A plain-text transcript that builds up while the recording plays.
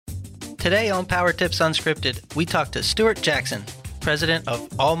Today on Power Tips Unscripted, we talk to Stuart Jackson, president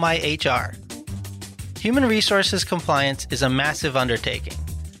of All My HR. Human resources compliance is a massive undertaking.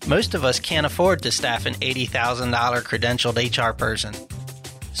 Most of us can't afford to staff an $80,000 credentialed HR person.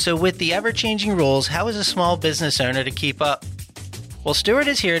 So with the ever-changing rules, how is a small business owner to keep up? Well, Stuart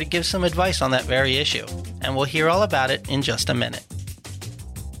is here to give some advice on that very issue, and we'll hear all about it in just a minute.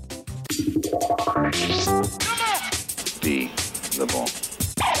 Be the ball.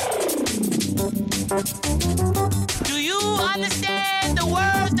 Do you understand the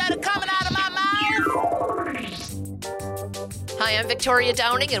words that are coming out of my mouth? Hi, I'm Victoria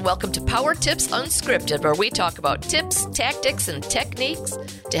Downing, and welcome to Power Tips Unscripted, where we talk about tips, tactics, and techniques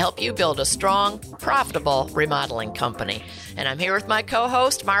to help you build a strong, profitable remodeling company. And I'm here with my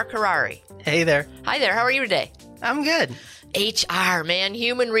co-host, Mark Harari. Hey there. Hi there. How are you today? I'm good. HR, man,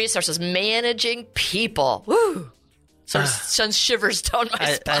 human resources, managing people. Woo! Sends shivers down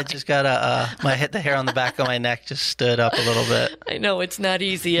my spine. I just got the hair on the back of my neck just stood up a little bit. I know, it's not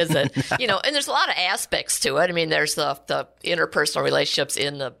easy, is it? And there's a lot of aspects to it. I mean, there's the interpersonal relationships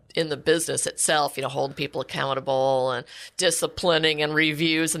in the business itself, holding people accountable and disciplining and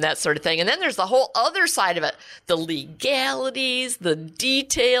reviews and that sort of thing. And then there's the whole other side of it, the legalities, the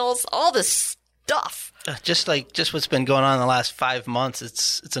details, all this stuff. Just what's been going on in the last 5 months,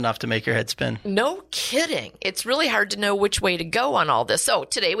 it's enough to make your head spin. No kidding. It's really hard to know which way to go on all this. So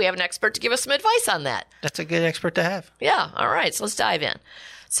today we have an expert to give us some advice on that. That's a good expert to have. Yeah. All right. So let's dive in.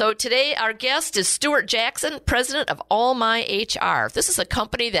 So today our guest is Stuart Jackson, president of All My HR. This is a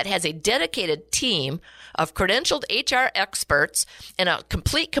company that has a dedicated team of credentialed HR experts and a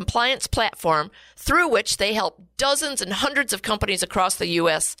complete compliance platform through which they help dozens and hundreds of companies across the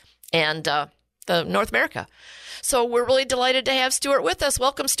U.S. and North America. So we're really delighted to have Stuart with us.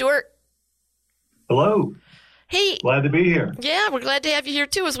 Welcome, Stuart. Hello. Hey. Glad to be here. Yeah, we're glad to have you here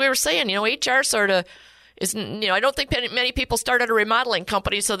too. As we were saying, HR sort of isn't, I don't think many people started a remodeling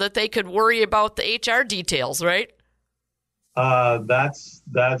company so that they could worry about the HR details, right? That's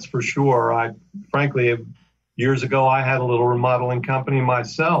for sure. Frankly, years ago, I had a little remodeling company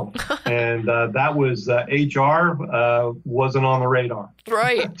myself, and that was HR wasn't on the radar.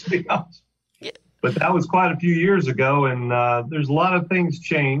 Right. To be honest. But that was quite a few years ago, and there's a lot of things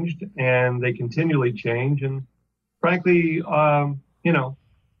changed, and they continually change. And frankly,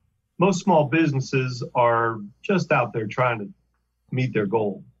 most small businesses are just out there trying to meet their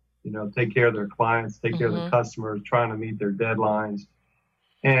goals. Take care of their clients, take care of their customers, trying to meet their deadlines.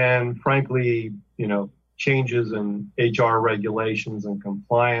 And frankly, changes in HR regulations and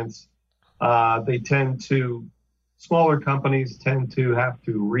compliance, smaller companies tend to have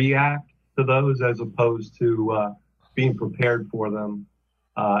to react to those as opposed to being prepared for them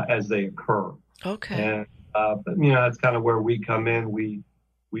as they occur. Okay. And that's kind of where we come in. We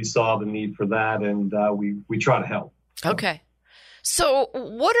saw the need for that, and we try to help. Okay. So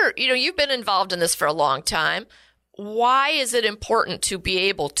you've been involved in this for a long time. Why is it important to be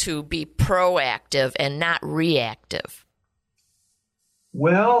able to be proactive and not reactive?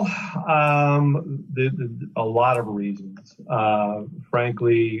 Well, a lot of reasons.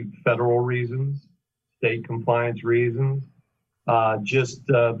 Frankly, federal reasons, state compliance reasons, just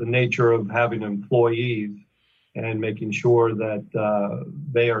the nature of having employees and making sure that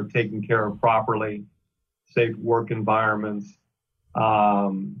they are taken care of properly, safe work environments.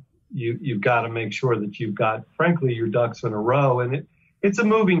 You've got to make sure that you've got, frankly, your ducks in a row. And it's a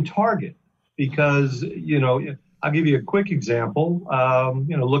moving target because, I'll give you a quick example.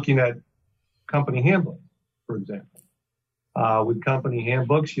 Looking at company handbooks, for example. With company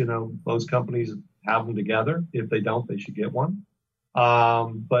handbooks, most companies have them together. If they don't, they should get one.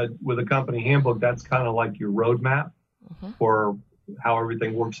 But with a company handbook, that's kind of like your roadmap for how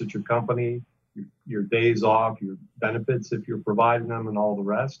everything works at your company, your days off, your benefits if you're providing them, and all the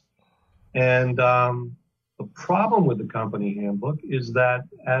rest. And the problem with the company handbook is that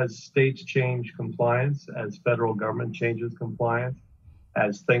as states change compliance, as federal government changes compliance,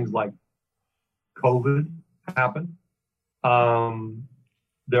 as things like COVID happen,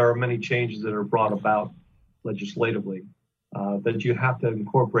 there are many changes that are brought about legislatively that you have to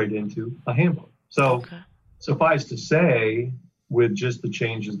incorporate into a handbook. So suffice to say, with just the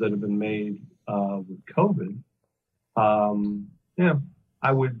changes that have been made with COVID,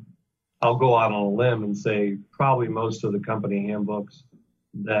 I'll go out on a limb and say probably most of the company handbooks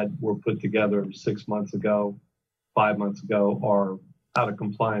that were put together 6 months ago, 5 months ago, are out of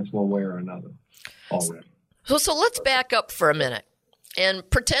compliance one way or another already. So let's back up for a minute. And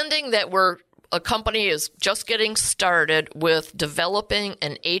pretending that a company is just getting started with developing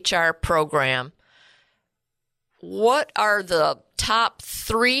an HR program, what are the top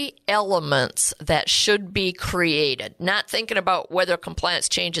 3 elements that should be created? Not thinking about whether compliance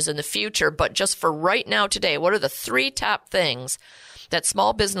changes in the future, but just for right now today, what are the 3 top things that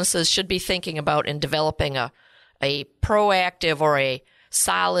small businesses should be thinking about in developing a proactive or a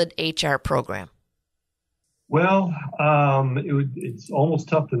solid HR program? Well, it's almost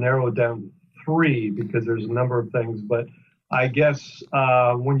tough to narrow it down to 3 because there's a number of things. But I guess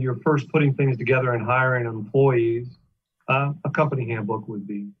when you're first putting things together and hiring employees, a company handbook would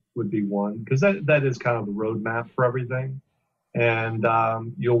be one, because that is kind of the roadmap for everything. And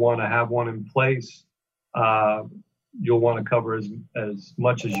you'll want to have one in place. You'll want to cover as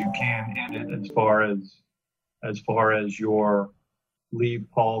much as you can in it as far as your leave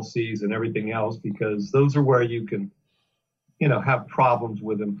policies and everything else, because those are where you can, have problems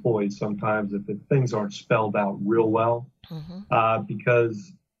with employees sometimes if things aren't spelled out real well. Mm-hmm.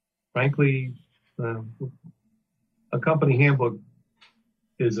 Because frankly, a company handbook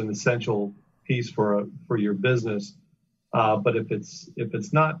is an essential piece for your business. But if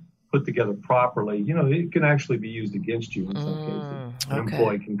it's not put together properly, it can actually be used against you in some cases. An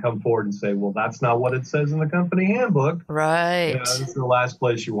employee can come forward and say, well, that's not what it says in the company handbook. Right. This is the last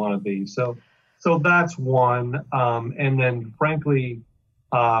place you want to be. So that's one. And then frankly,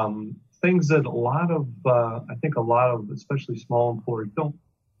 things that I think a lot of, especially small employers don't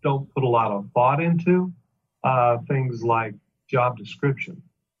put a lot of thought into, things like job description.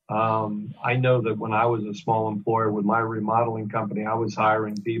 I know that when I was a small employer with my remodeling company, I was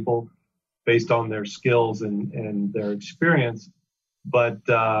hiring people based on their skills and their experience, but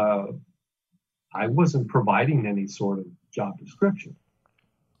I wasn't providing any sort of job description.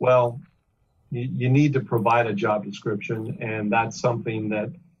 Well, you need to provide a job description, and that's something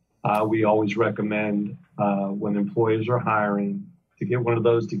that we always recommend when employers are hiring, to get one of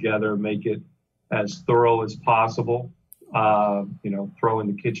those together, make it as thorough as possible. Throw in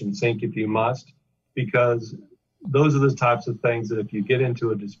the kitchen sink if you must, because those are the types of things that if you get into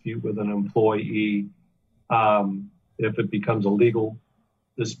a dispute with an employee, if it becomes a legal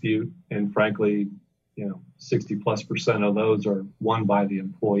dispute, and frankly, 60+% of those are won by the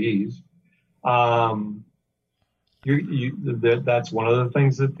employees, that's one of the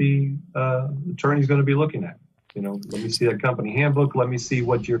things that the attorney is going to be looking at. Let me see that company handbook. Let me see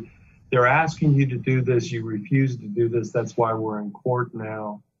what they're asking you to do this. You refuse to do this. That's why we're in court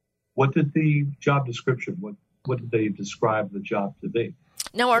now. What did the job description, what did they describe the job to be?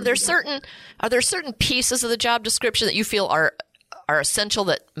 Now, are there certain pieces of the job description that you feel are essential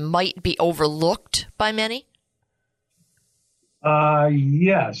that might be overlooked by many?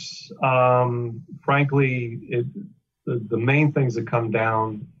 Yes. Frankly, the main things that come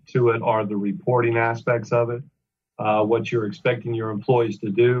down to it are the reporting aspects of it, what you're expecting your employees to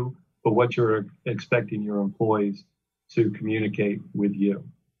do, but what you're expecting your employees to communicate with you.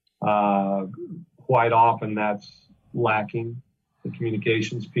 Quite often that's lacking, the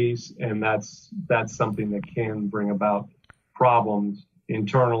communications piece, and that's something that can bring about problems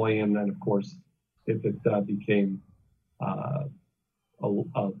internally, and then of course if it became a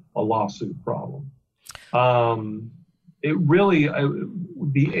lawsuit problem. It really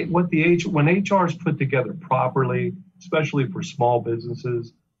when HR is put together properly, especially for small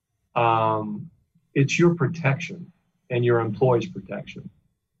businesses, it's your protection and your employees' protection.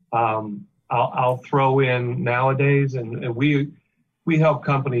 I'll throw in nowadays, and we help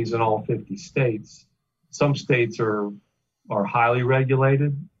companies in all 50 states. Some states are highly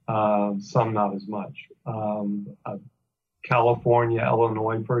regulated, some not as much. California,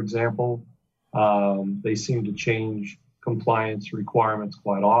 Illinois, for example, they seem to change compliance requirements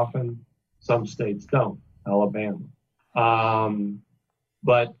quite often. Some states don't, Alabama.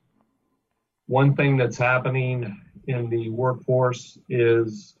 But one thing that's happening in the workforce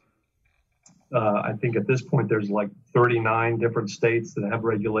is, I think at this point there's like 39 different states that have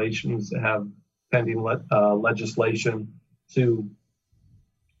regulations, that have pending legislation to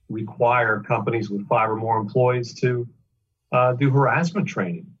require companies with 5 or more employees to do harassment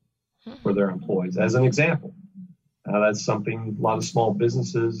training for their employees, as an example. That's something a lot of small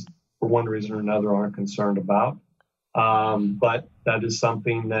businesses, for one reason or another, aren't concerned about. But that is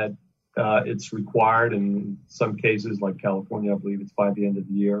something that it's required in some cases, like California. I believe it's by the end of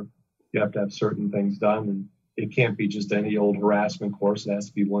the year. You have to have certain things done, and it can't be just any old harassment course. It has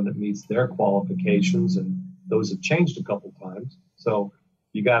to be one that meets their qualifications, and those have changed a couple times. So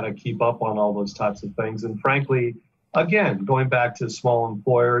you got to keep up on all those types of things. And frankly, again, going back to small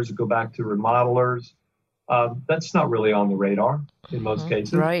employers, go back to remodelers, that's not really on the radar in most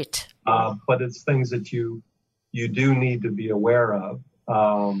cases. Right. But it's things that you do need to be aware of.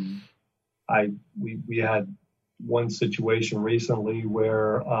 We had one situation recently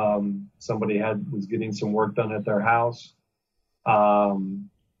where somebody was getting some work done at their house. The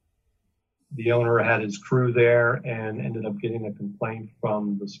owner had his crew there and ended up getting a complaint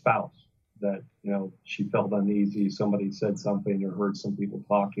from the spouse that, she felt uneasy. Somebody said something or heard some people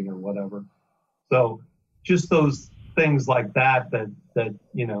talking or whatever. So just those things like that,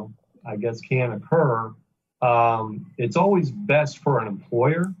 I guess can occur. It's always best for an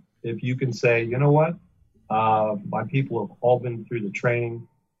employer if you can say, you know what, my people have all been through the training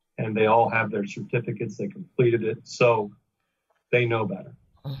and they all have their certificates. They completed it. So they know better.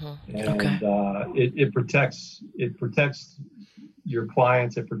 Mm-hmm. And it protects your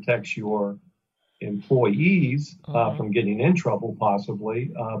clients. It protects your employees from getting in trouble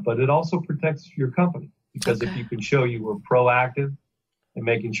possibly, but it also protects your company because if you can show you were proactive in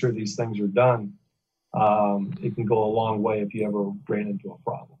making sure these things are done, it can go a long way if you ever ran into a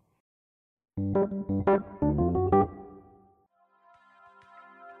problem.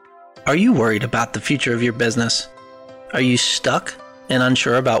 Are you worried about the future of your business? Are you stuck and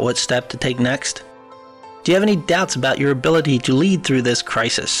unsure about what step to take next? Do you have any doubts about your ability to lead through this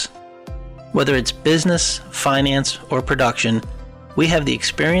crisis? Whether it's business, finance, or production, we have the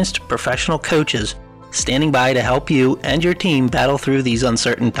experienced professional coaches standing by to help you and your team battle through these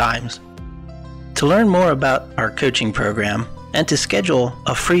uncertain times. To learn more about our coaching program and to schedule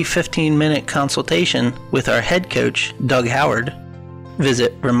a free 15-minute consultation with our head coach, Doug Howard,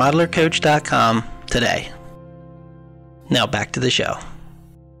 visit remodelercoach.com today. Now back to the show.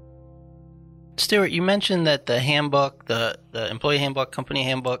 Stuart, you mentioned that the handbook, the employee handbook, company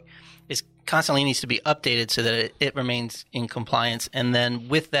handbook, is constantly needs to be updated so that it remains in compliance. And then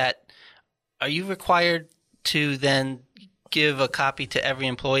with that, are you required to then give a copy to every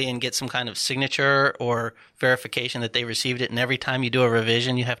employee and get some kind of signature or verification that they received it? And every time you do a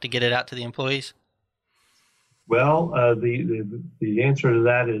revision, you have to get it out to the employees? Well, the answer to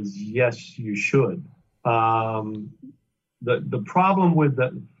that is yes, you should. The problem with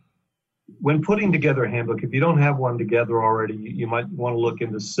when putting together a handbook, if you don't have one together already, you might want to look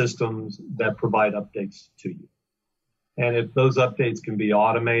into systems that provide updates to you. And if those updates can be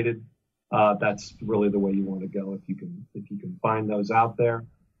automated, that's really the way you want to go. If you can find those out there,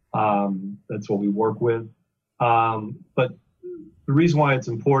 that's what we work with. But the reason why it's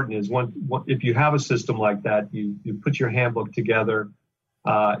important is if you have a system like that, you put your handbook together.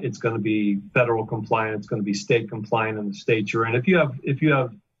 It's going to be federal compliant. It's going to be state compliant in the state you're in. If you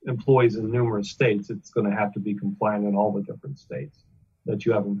have employees in numerous states, it's going to have to be compliant in all the different states that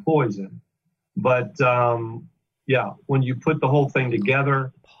you have employees in. But when you put the whole thing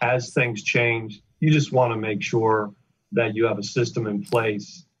together, as things change, you just want to make sure that you have a system in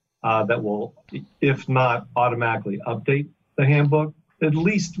place that will, if not automatically update the handbook, at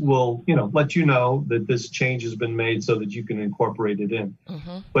least will, let you know that this change has been made so that you can incorporate it in.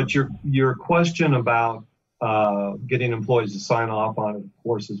 Mm-hmm. But your question about getting employees to sign off on it, of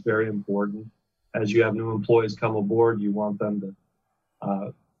course, is very important. As you have new employees come aboard, you want them to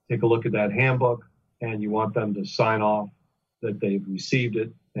take a look at that handbook, and you want them to sign off that they've received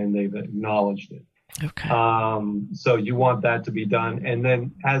it and they've acknowledged it. Okay. So you want that to be done. And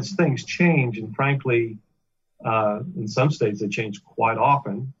then as things change, and frankly, in some states they change quite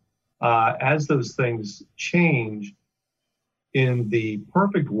often, as those things change, in the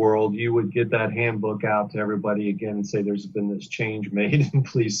perfect world, you would get that handbook out to everybody again and say, there's been this change made and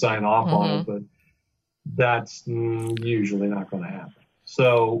please sign off on it. But that's usually not going to happen.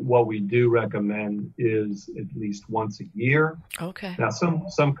 So what we do recommend is at least once a year. Okay. Now,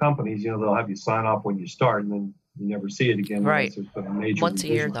 some companies, they'll have you sign off when you start and then you never see it again. Right. There's been a major once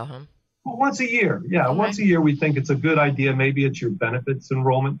revision. A year, though, huh? Well, once a year. Yeah, okay. Once a year we think it's a good idea. Maybe it's your benefits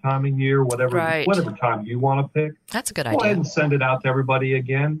enrollment timing year, whatever time you want to pick. That's a good idea. idea. Go ahead and send it out to everybody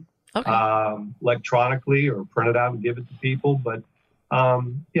again, electronically, or print it out and give it to people. But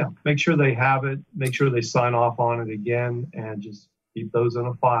make sure they have it. Make sure they sign off on it again, and just keep those in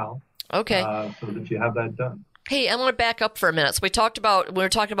a file. Okay. So that you have that done. Hey, I want to back up for a minute. So we were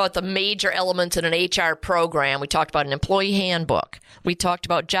talking about the major elements in an HR program. We talked about an employee handbook. We talked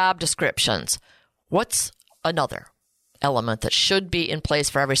about job descriptions. What's another element that should be in place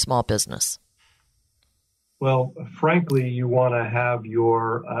for every small business? Well, frankly, you want to have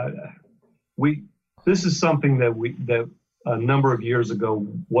your this is something that a number of years ago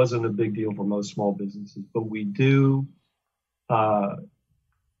wasn't a big deal for most small businesses, but we do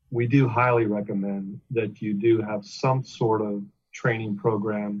highly recommend that you do have some sort of training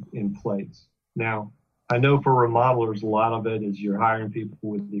program in place. Now, I know for remodelers, a lot of it is you're hiring people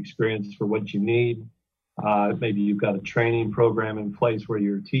with the experience for what you need. Maybe you've got a training program in place where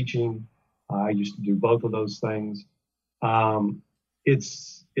you're teaching I used to do both of those things.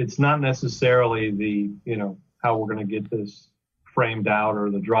 It's not necessarily the, how we're going to get this framed out or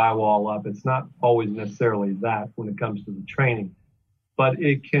the drywall up. It's not always necessarily that when it comes to the training, but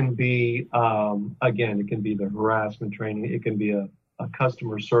it can be, again, it can be the harassment training. It can be a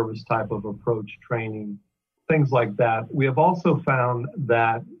customer service type of approach training, things like that. We have also found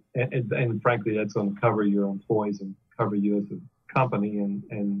that, and frankly, that's going to cover your employees and cover you as a company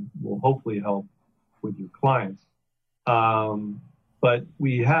and will hopefully help with your clients. But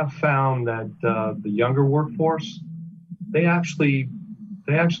we have found that the younger workforce, they actually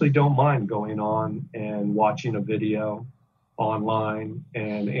don't mind going on and watching a video online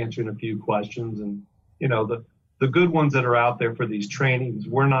and answering a few questions. And, the good ones that are out there for these trainings,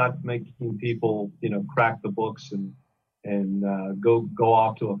 we're not making people, crack the books and go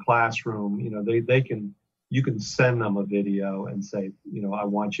off to a classroom. You can send them a video and say, I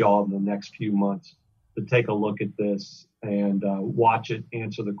want you all in the next few months to take a look at this and watch it,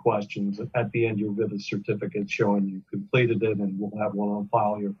 answer the questions. At the end, you'll get a certificate showing you completed it, and we'll have one on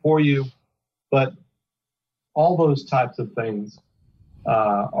file here for you. But all those types of things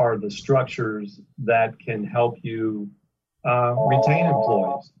are the structures that can help you retain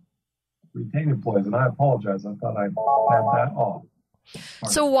employees. And I apologize. I thought I had that off.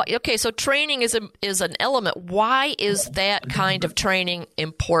 So training is an element. Why is that kind of training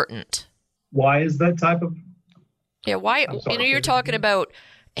important? Why is that type of? Yeah, why? You're talking about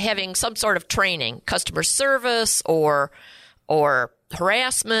having some sort of training, customer service or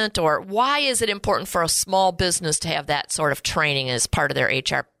harassment, or why is it important for a small business to have that sort of training as part of their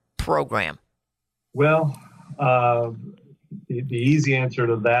HR program? Well, the easy answer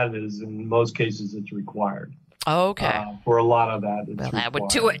to that is in most cases it's required. Okay. For a lot of that, it's required. That would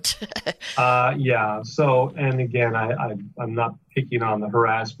do it. Yeah. So, and again, I'm not picking on the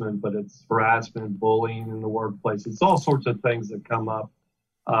harassment, but it's harassment, bullying in the workplace. It's all sorts of things that come up.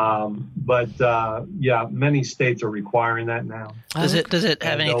 Many states are requiring that now. Does it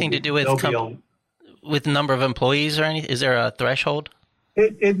have anything to do with with number of employees or anything? Is there a threshold?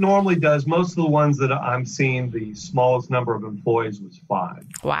 It normally does. Most of the ones that I'm seeing, the smallest number of employees was 5.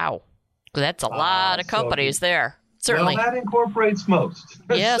 Wow. That's a lot of companies there. Certainly. Well, that incorporates most.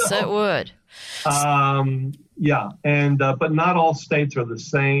 Yes, it would. Yeah, and but not all states are the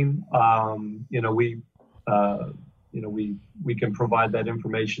same. We can provide that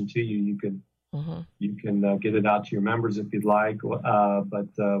information to you. You can get it out to your members if you'd like. But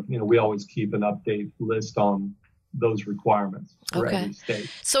we always keep an update list on those requirements for every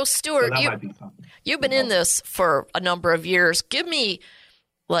state. So Stuart, you've been in this for a number of years. Give me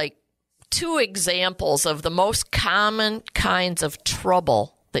 2 examples of the most common kinds of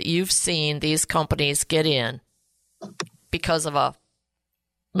trouble that you've seen these companies get in because of a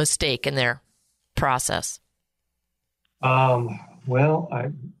mistake in their process. Frankly,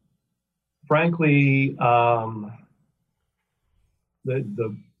 the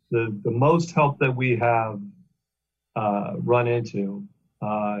most help that we have run into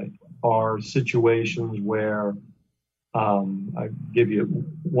are situations where I give you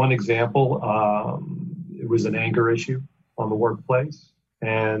one example. It was an anger issue on the workplace,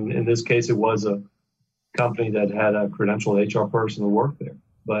 and in this case, it was a company that had a credentialed HR person who worked there.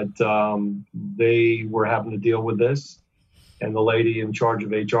 But they were having to deal with this, and the lady in charge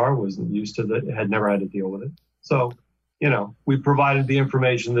of HR wasn't used to that, had never had to deal with it. So, we provided the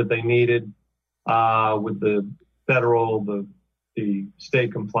information that they needed with the federal, the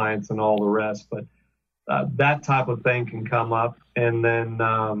state compliance, and all the rest. But that type of thing can come up. And then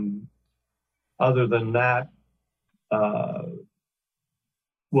other than that,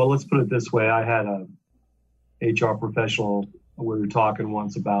 let's put it this way. I had a HR professional, we were talking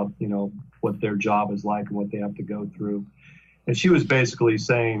once about, what their job is like and what they have to go through. And she was basically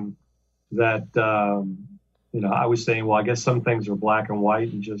saying that, I was saying, well, I guess some things are black and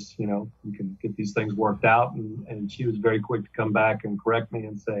white and just, you can get these things worked out. And she was very quick to come back and correct me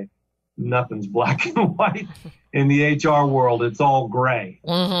and say, nothing's black and white in the HR world. It's all gray.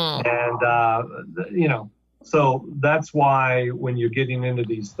 Mm-hmm. And, so that's why when you're getting into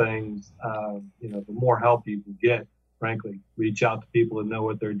these things, the more help you can get, frankly, reach out to people that know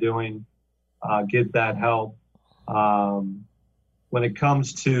what they're doing, get that help. When it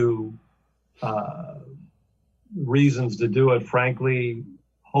comes to reasons to do it, frankly,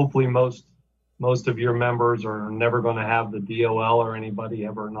 hopefully most of your members are never going to have the DOL or anybody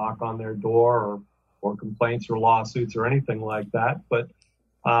ever knock on their door or complaints or lawsuits or anything like that. But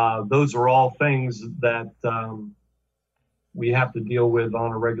those are all things that we have to deal with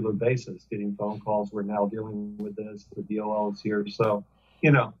on a regular basis, getting phone calls. We're now dealing with this. The DOL is here. So,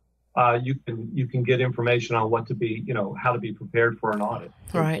 you can get information on what to be, how to be prepared for an audit.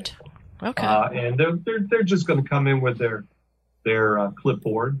 Right. Okay. And they're just going to come in with their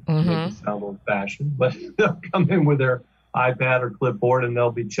clipboard. Maybe sound a little fashioned, but they'll come in with their iPad or clipboard and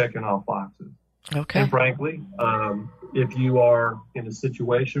they'll be checking off boxes. Okay. And frankly, if you are in a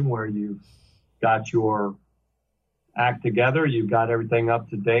situation where you've got your act together, you've got everything up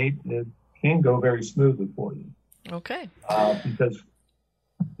to date, it can go very smoothly for you. Okay. Because,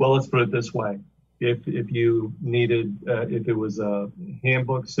 well, let's put it this way. If you needed, if it was a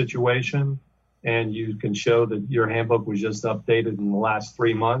handbook situation and you can show that your handbook was just updated in the last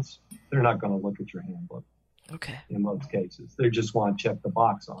 3 months, they're not going to look at your handbook. Okay. In most cases, they just want to check the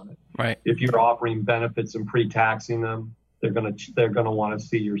box on it. Right. If you're offering benefits and pre-taxing them, they're going to want to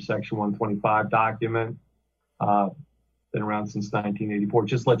see your Section 125 document. Been around since 1984.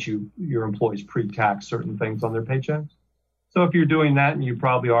 Just let your employees pre-tax certain things on their paychecks. So if you're doing that, and you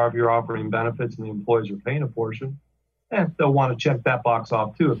probably are, if you're offering benefits and the employees are paying a portion, they'll want to check that box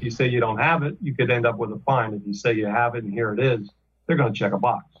off too. If you say you don't have it, you could end up with a fine. If you say you have it and here it is, they're going to check a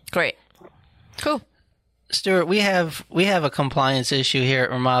box. Great. Cool. Stuart, we have a compliance issue here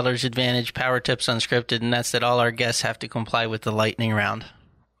at Remodelers Advantage Power Tips Unscripted, and that's that all our guests have to comply with the lightning round.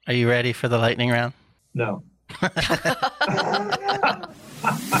 Are you ready for the lightning round? No.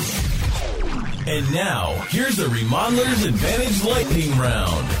 And now, here's the Remodelers Advantage lightning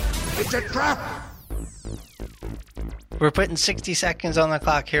round. It's a trap! We're putting 60 seconds on the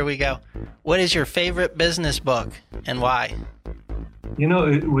clock. Here we go. What is your favorite business book and why?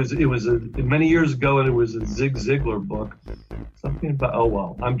 It was many years ago, and it was a Zig Ziglar book. Something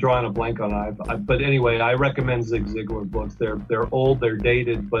about, I'm drawing a blank on it. But anyway, I recommend Zig Ziglar books. They're old, they're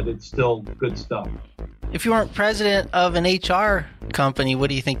dated, but it's still good stuff. If you weren't president of an HR company, what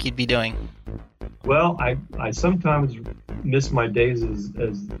do you think you'd be doing? Well, I sometimes miss my days as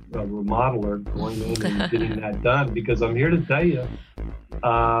a remodeler, going in and getting that done, because I'm here to tell you,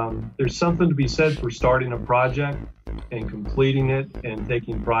 there's something to be said for starting a project and completing it and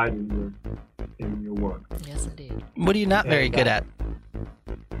taking pride in your work. Yes, indeed. What are you not very good at?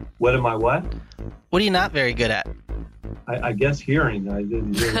 What am I what? What are you not very good at? I guess hearing. I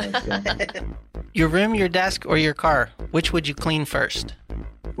didn't hear that. Your room, your desk, or your car? Which would you clean first?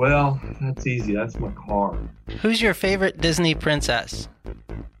 Well, that's easy. That's my car. Who's your favorite Disney princess?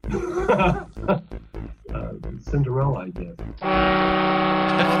 Cinderella, I guess.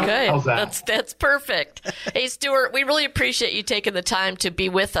 Okay, How's that? That's perfect. Hey, Stuart, we really appreciate you taking the time to be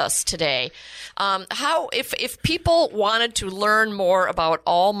with us today. If people wanted to learn more about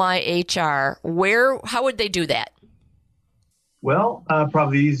All My HR, how would they do that? Well,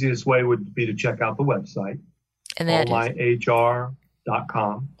 probably the easiest way would be to check out the website, and that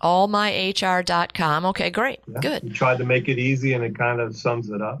allmyhr.com. Allmyhr.com. Okay, great. Yeah, Good. We tried to make it easy, and it kind of sums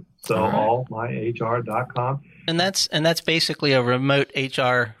it up. So allmyhr.com. And that's basically a remote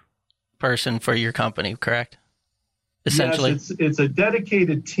HR person for your company, correct? Essentially. Yes, it's a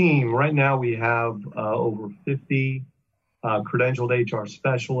dedicated team. Right now we have over 50 credentialed HR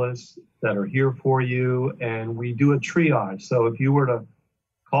specialists that are here for you, and we do a triage. So if you were to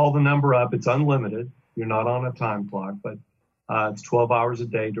call the number up, it's unlimited. You're not on a time clock, but it's 12 hours a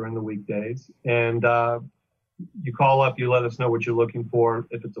day during the weekdays. And you call up, you let us know what you're looking for.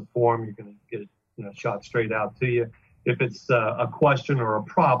 If it's a form, you're going to get it shot straight out to you. If it's a question or a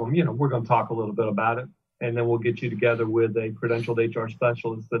problem, we're going to talk a little bit about it, and then we'll get you together with a credentialed HR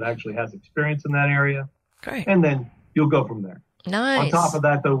specialist that actually has experience in that area. Great. And then you'll go from there. Nice. On top of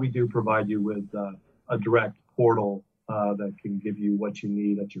that, though, we do provide you with a direct portal that can give you what you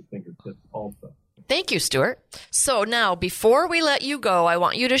need at your fingertips also. Thank you, Stuart. So now, before we let you go, I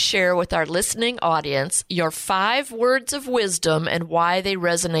want you to share with our listening audience your 5 words of wisdom and why they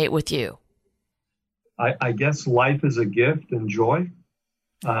resonate with you. I guess life is a gift and joy.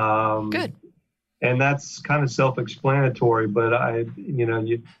 Good. And that's kind of self-explanatory, but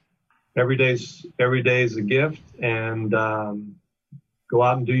every day is a gift, and go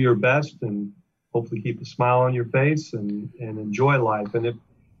out and do your best and hopefully keep a smile on your face and enjoy life. And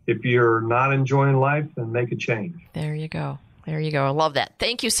if you're not enjoying life, then make a change. There you go. I love that.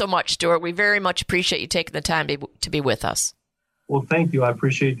 Thank you so much, Stuart. We very much appreciate you taking the time to be with us. Well, thank you. I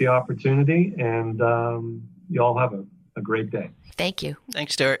appreciate the opportunity, and you all have a great day. Thank you.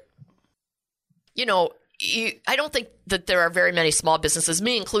 Thanks, Stuart. I don't think that there are very many small businesses,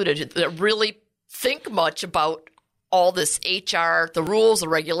 me included, that really think much about all this HR, the rules, the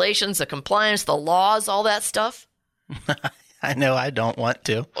regulations, the compliance, the laws, all that stuff. I know I don't want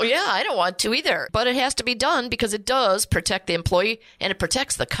to. Well, yeah, I don't want to either. But it has to be done because it does protect the employee and it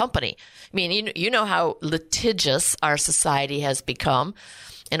protects the company. I mean, you know how litigious our society has become.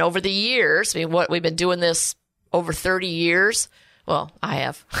 And over the years, we've been doing this over 30 years. Well, I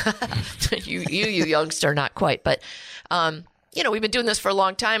have. you youngster, not quite. But, we've been doing this for a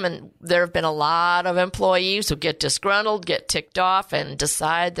long time, and there have been a lot of employees who get disgruntled, get ticked off, and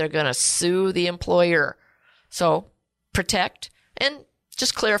decide they're going to sue the employer. So protect and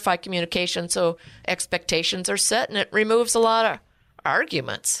just clarify communication so expectations are set, and it removes a lot of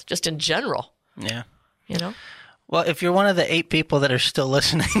arguments just in general. Yeah. Well, if you're one of the 8 people that are still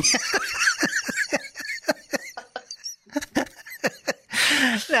listening,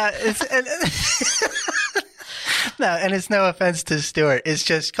 and it's no offense to Stuart. It's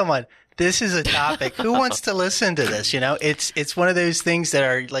just, come on, this is a topic. Who wants to listen to this? It's one of those things that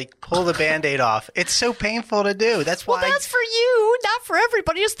are like, pull the Band-Aid off. It's so painful to do. That's why. Well, that's for you, not for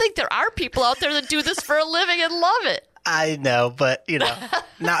everybody. Just think there are people out there that do this for a living and love it. I know, but,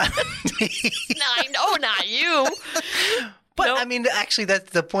 not me. I know, not you. But, nope. I mean, actually,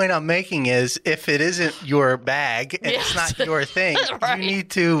 that's the point I'm making is if it isn't your bag and it's not your thing, right. You need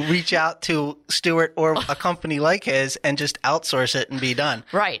to reach out to Stuart or a company like his and just outsource it and be done.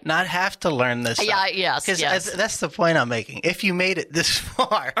 Right. Not have to learn this Yeah, stuff. yes, Because that's the point I'm making. If you made it this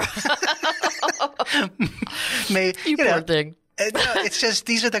far, you poor thing. No, it's just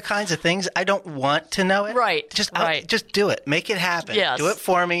these are the kinds of things I don't want to know it. Right. Just do it. Make it happen. Yes. Do it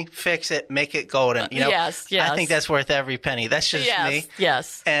for me. Fix it. Make it golden. Yes. I think that's worth every penny. That's just me.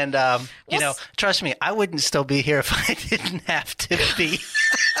 Yes. And trust me, I wouldn't still be here if I didn't have to be.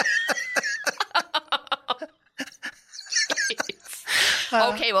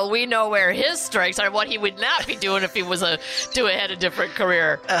 Okay, well, we know where his strengths are, what he would not be doing if he was had a different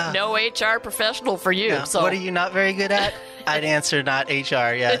career. No HR professional for you. No. So what are you not very good at? I'd answer not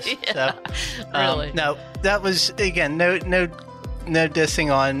HR, yes. Yeah, so, really. No, that was, again, no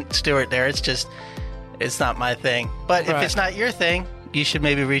dissing on Stuart there. It's just, it's not my thing. But if it's not your thing, you should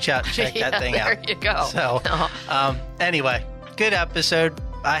maybe reach out and check that thing out. There you go. So, anyway, good episode.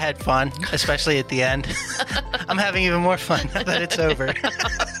 I had fun, especially at the end. I'm having even more fun now that it's over.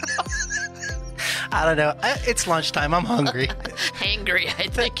 I don't know. It's lunchtime. I'm hungry. Hangry, I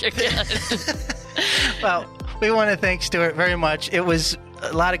think you're good. Well, we want to thank Stuart very much. It was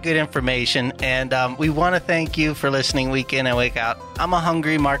a lot of good information, and we want to thank you for listening week in and week out. I'm a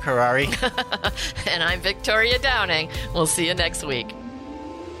hungry Mark Harari. And I'm Victoria Downing. We'll see you next week.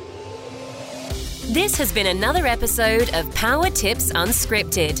 This has been another episode of Power Tips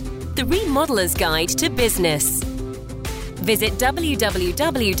Unscripted, the Remodeler's Guide to Business. Visit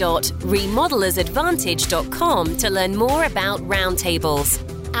www.remodelersadvantage.com to learn more about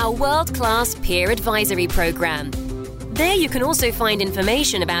Roundtables, our world-class peer advisory program. There you can also find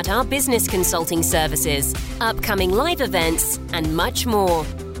information about our business consulting services, upcoming live events, and much more.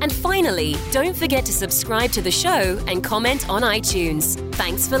 And finally, don't forget to subscribe to the show and comment on iTunes.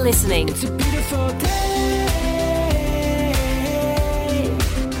 Thanks for listening. It's a beautiful day.